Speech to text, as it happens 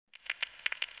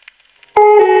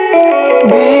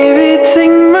Baby,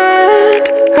 take my hand,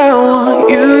 I want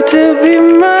you to be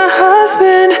my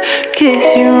husband. Kiss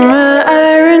you my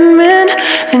Iron Man,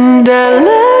 and I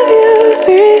love you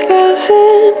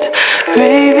 3000.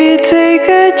 Baby, take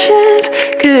a chance,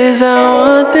 'cause I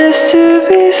want this to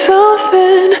be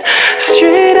something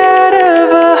straight out of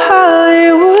a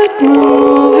Hollywood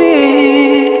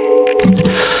movie.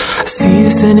 I see you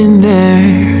standing there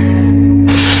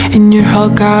in your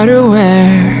Hulk outerwear,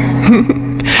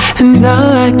 and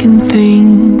all I can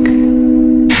think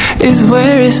is,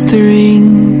 where is the ring?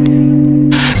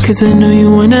 'Cause I know you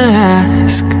wanna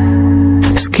ask,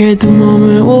 scared the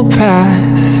moment will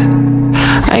pass.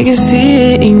 I can see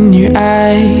it in your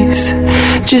eyes,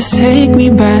 just take me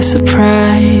by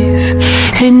surprise.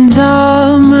 And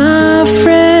all my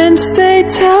friends, they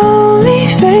tell me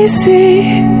they see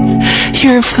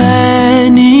you're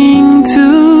planning to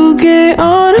get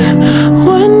on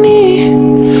one knee.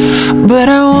 But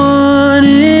I want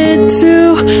it to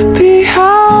be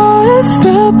out of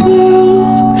the blue,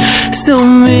 so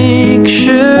make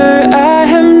sure I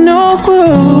have no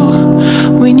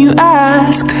clue when you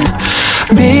ask.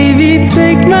 Baby,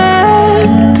 take my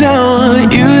hand, I want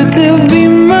you to be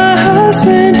my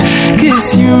husband. 'Cause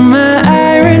you're my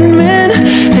Iron Man,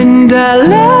 and I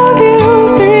love you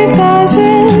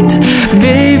 3000.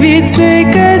 Baby,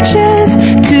 take a chance,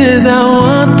 'cause I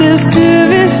want this to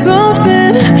be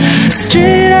something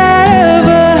straight out of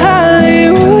a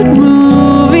Hollywood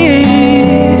movie.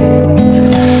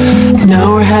 Now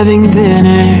we're having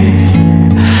dinner,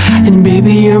 and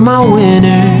baby, you're my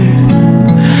winner.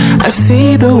 I see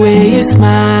the way you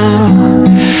smile,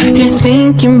 you're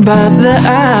thinking about the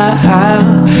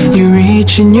aisle. You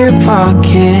reach in your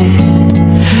pocket,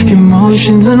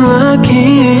 emotions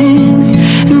unlocking.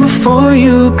 And before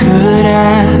you could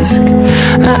ask,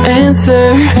 I answer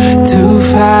too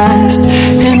fast.